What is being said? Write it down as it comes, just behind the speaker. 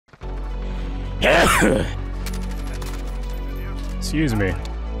Excuse me.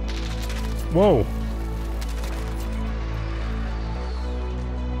 Whoa.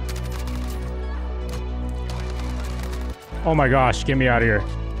 Oh my gosh, get me out of here.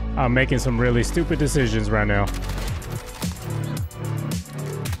 I'm making some really stupid decisions right now.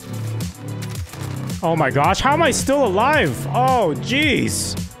 Oh my gosh, how am I still alive? Oh,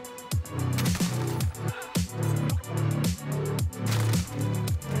 jeez.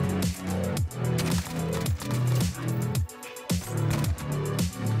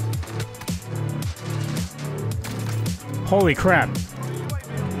 Holy crap.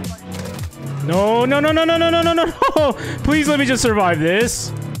 No, no, no, no, no, no, no, no, no. Please let me just survive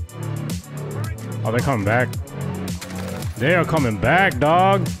this. Oh, they're coming back. They are coming back,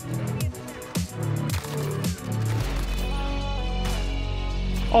 dog.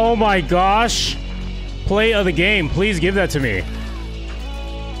 Oh my gosh. Play of the game. Please give that to me.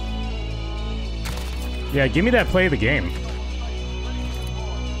 Yeah, give me that play of the game.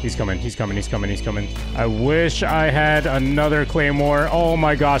 He's coming, he's coming, he's coming, he's coming. I wish I had another claymore. Oh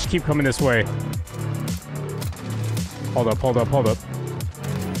my gosh, keep coming this way. Hold up, hold up, hold up.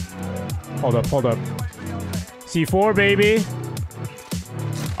 Hold up, hold up. C4, baby.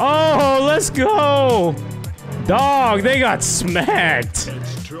 Oh, let's go! Dog, they got smacked.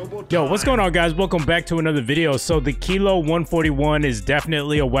 Yo, what's going on, guys? Welcome back to another video. So the Kilo 141 is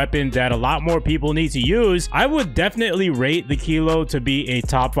definitely a weapon that a lot more people need to use. I would definitely rate the Kilo to be a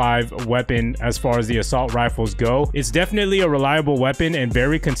top 5 weapon as far as the assault rifles go. It's definitely a reliable weapon and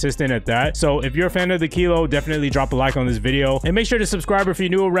very consistent at that. So if you're a fan of the Kilo, definitely drop a like on this video and make sure to subscribe if you're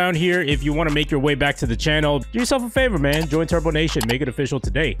new around here. If you want to make your way back to the channel, do yourself a favor, man. Join Turbo Nation, make it official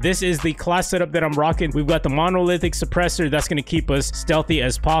today. This is the class setup that I'm rocking. We've got the monolithic suppressor that's going to keep us stealthy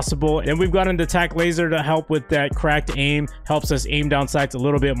as possible. And we've got an attack laser to help with that cracked aim, helps us aim down sights a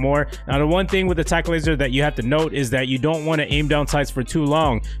little bit more. Now, the one thing with the attack laser that you have to note is that you don't want to aim down sights for too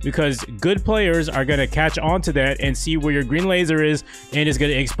long, because good players are going to catch on to that and see where your green laser is, and it's going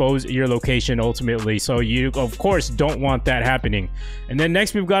to expose your location ultimately. So you, of course, don't want that happening. And then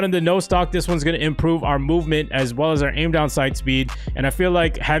next, we've got in the no stock. This one's going to improve our movement as well as our aim down sight speed. And I feel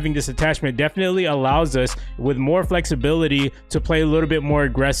like having this attachment definitely allows us with more flexibility to play a little bit more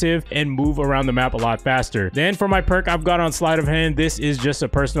aggressive and move around the map a lot faster. Then for my perk, I've got on sleight of hand. This is just a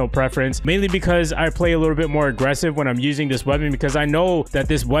personal preference, mainly because I play a little bit more aggressive when I'm using this weapon, because I know that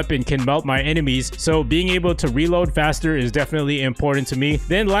this weapon can melt my enemies. So being able to reload faster is definitely important to me.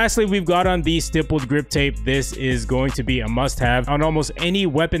 Then lastly, we've got on the stippled grip tape. This is going to be a must-have on almost any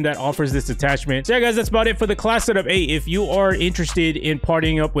weapon that offers this attachment. So yeah, guys, that's about it for the class setup. Hey, if you are interested in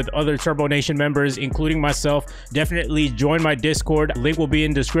partying up with other Turbo Nation members, including myself, definitely join my Discord. Link will be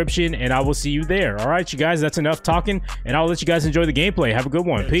in the description, and I will see you there. All right, you guys, that's enough talking, and I'll let you guys enjoy the gameplay. Have a good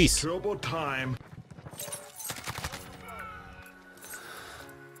one. Peace. Turbo time.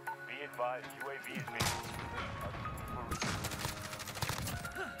 Be advised, UAV is being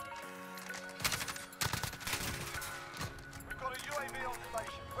We've got a UAV on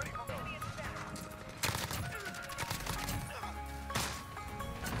station. Ready for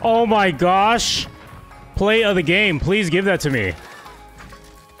Oh my gosh. Play of the game. Please give that to me.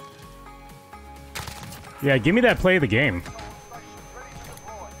 Yeah, give me that play of the game.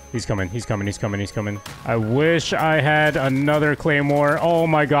 He's coming, he's coming, he's coming, he's coming. I wish I had another claymore. Oh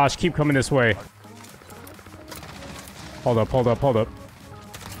my gosh, keep coming this way. Hold up, hold up, hold up.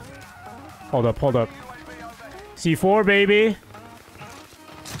 Hold up, hold up. C4, baby.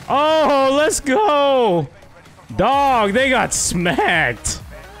 Oh, let's go. Dog, they got smacked.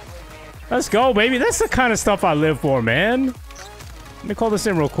 Let's go, baby. That's the kind of stuff I live for, man. Let me call this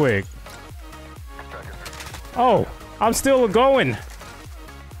in real quick. Oh, I'm still going.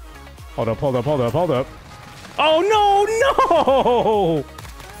 Hold up, hold up, hold up, hold up. Oh, no, no!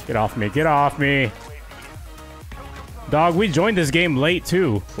 Get off me, get off me. Dog, we joined this game late,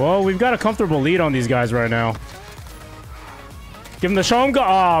 too. Well, we've got a comfortable lead on these guys right now. Give him the show 'em go.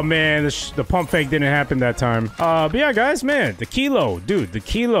 Oh, man, the pump fake didn't happen that time. But yeah, guys, man, the Kilo. Dude, the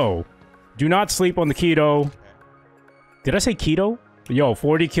Kilo. Do not sleep on the keto. Did I say keto? Yo,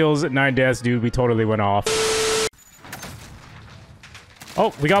 40 kills at 9 deaths, dude. We totally went off.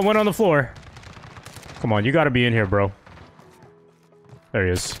 Oh, we got one on the floor. Come on, you gotta be in here, bro. There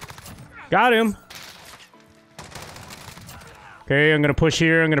he is. Got him. Okay, I'm gonna push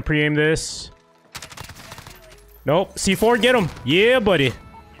here. I'm gonna pre-aim this. Nope. C4, get him. Yeah, buddy.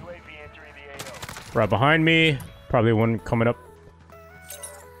 Right behind me. Probably one coming up.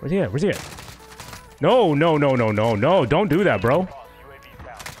 Where's he at? Where's he at? No, no, no, no, no, no. Don't do that, bro.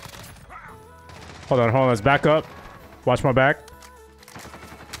 Hold on, hold on. Let's back up. Watch my back.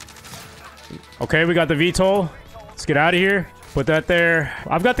 Okay, we got the VTOL. Let's get out of here. Put that there.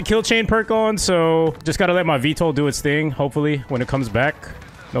 I've got the kill chain perk on, so just gotta let my VTOL do its thing, hopefully, when it comes back.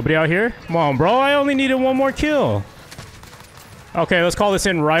 Nobody out here? Come on, bro. I only needed one more kill. Okay, let's call this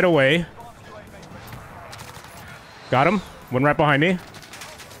in right away. Got him. One right behind me.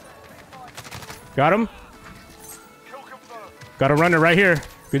 Got him. Got a runner right here.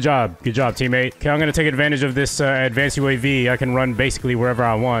 Good job. Good job, teammate. Okay, I'm going to take advantage of this advanced UAV. I can run basically wherever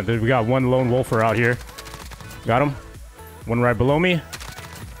I want. We got one lone wolfer out here. Got him. One right below me.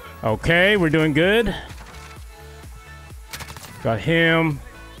 Okay, we're doing good. Got him.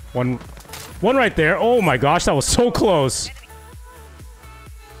 One right there. Oh my gosh, that was so close.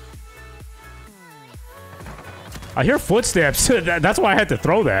 I hear footsteps. That's why I had to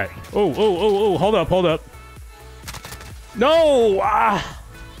throw that. Oh, hold up, hold up. No! Ah!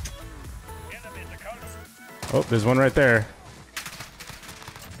 Oh, there's one right there.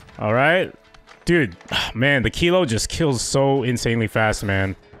 All right. Dude, man, the Kilo just kills so insanely fast,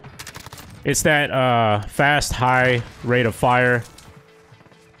 man. It's that fast, high rate of fire.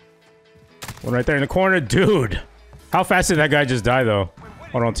 One right there in the corner. Dude, how fast did that guy just die, though?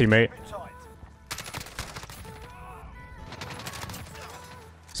 Hold on, teammate.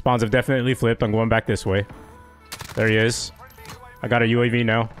 Spawns have definitely flipped. I'm going back this way. There he is. I got a UAV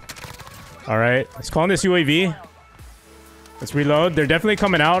now. All right, let's call in this UAV. Let's reload. They're definitely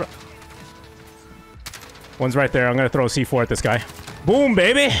coming out. One's right there. I'm gonna throw a C4 at this guy. Boom,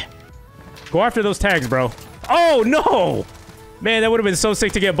 baby. Go after those tags, bro. Oh, no. Man, that would have been so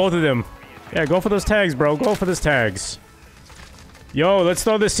sick to get both of them. Yeah, go for those tags, bro. Go for those tags. Yo, let's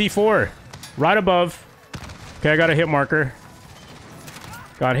throw this C4. Right above. Okay, I got a hit marker.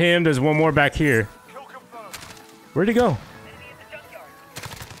 Got him. There's one more back here. Where'd he go?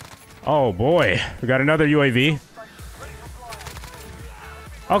 Oh, boy. We got another UAV.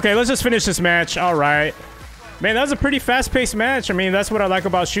 Okay, let's just finish this match. All right. Man, that was a pretty fast-paced match. I mean, that's what I like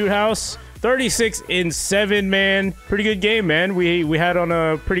about Shoot House. 36-7, man. Pretty good game, man. We had on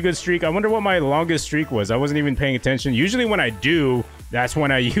a pretty good streak. I wonder what my longest streak was. I wasn't even paying attention. Usually when I do, that's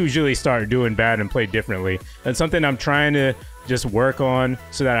when I usually start doing bad and play differently. That's something I'm trying to just work on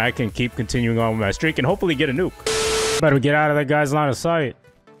so that I can keep continuing on with my streak and hopefully get a nuke. Better get out of that guy's line of sight.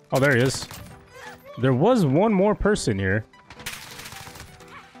 Oh, there he is. There was one more person here.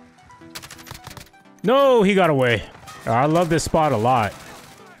 No, he got away. I love this spot a lot.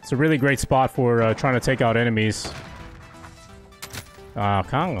 It's a really great spot for trying to take out enemies. Oh,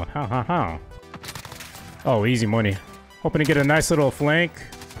 easy money. Hoping to get a nice little flank.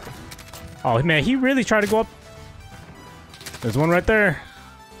 Oh, man, he really tried to go up. There's one right there.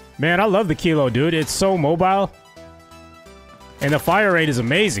 Man, I love the Kilo, dude. It's so mobile. And the fire rate is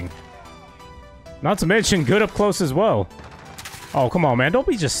amazing. Not to mention good up close as well. Oh, come on, man. Don't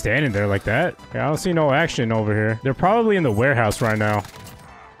be just standing there like that. Yeah, I don't see no action over here. They're probably in the warehouse right now.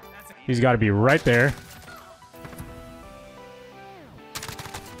 He's got to be right there.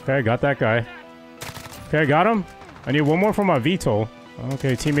 Okay, got that guy. Okay, got him. I need one more for my VTOL.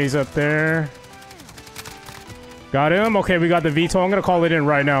 Okay, teammates up there. Got him. Okay, we got the VTOL. I'm going to call it in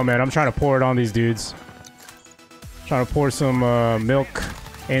right now, man. I'm trying to pour it on these dudes. Trying to pour some milk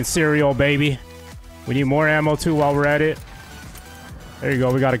and cereal, baby. We need more ammo, too, while we're at it. There you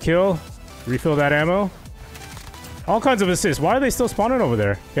go. We got a kill. Refill that ammo. All kinds of assists. Why are they still spawning over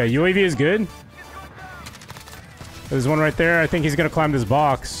there? Okay, UAV is good. There's one right there. I think he's going to climb this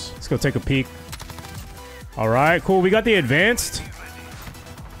box. Let's go take a peek. All right, cool. We got the advanced.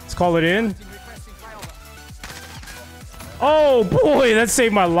 Let's call it in. Oh, boy. That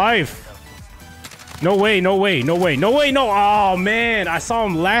saved my life. No way, no way, no way, no way, no. Oh, man. I saw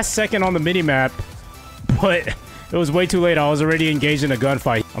him last second on the minimap, but it was way too late. I was already engaged in a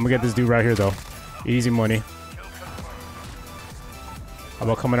gunfight. I'm going to get this dude right here, though. Easy money. How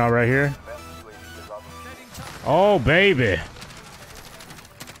about coming out right here? Oh, baby.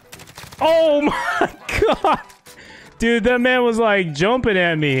 Oh, my God. Dude, that man was, like, jumping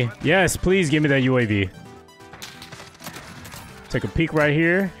at me. Yes, please give me that UAV. Take a peek right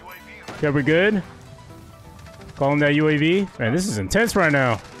here. Okay, we're good. Calling that UAV. Man, this is intense right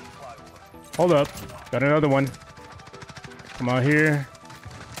now. Hold up. Got another one. Come out here.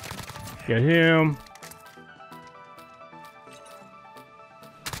 Get him.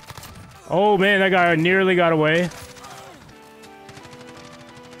 Oh, man, that guy nearly got away.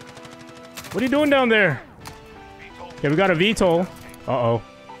 What are you doing down there? Okay, we got a VTOL. Uh-oh.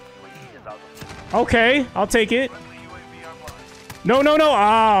 Okay, I'll take it. No, no, no.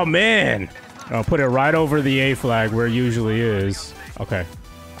 Oh, man. I'll put it right over the A flag where it usually is. Okay.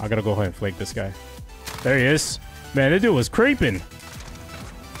 I gotta go ahead and flank this guy. There he is. Man, that dude was creeping.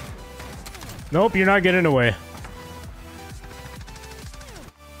 Nope, you're not getting away.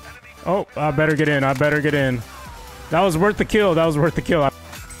 Oh, I better get in. I better get in. That was worth the kill. That was worth the kill.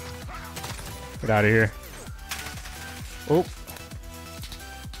 Get out of here. Oh.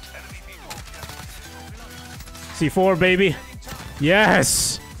 C4, baby.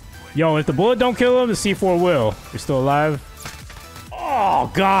 Yes. Yo, if the bullet don't kill him, the C4 will. You're still alive.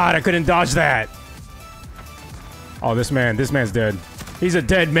 Oh, God. I couldn't dodge that. Oh, this man's dead. He's a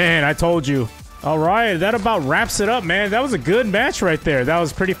dead man. I told you. All right. That about wraps it up, man. That was a good match right there. That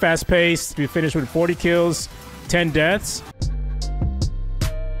was pretty fast paced. We finished with 40 kills, 10 deaths.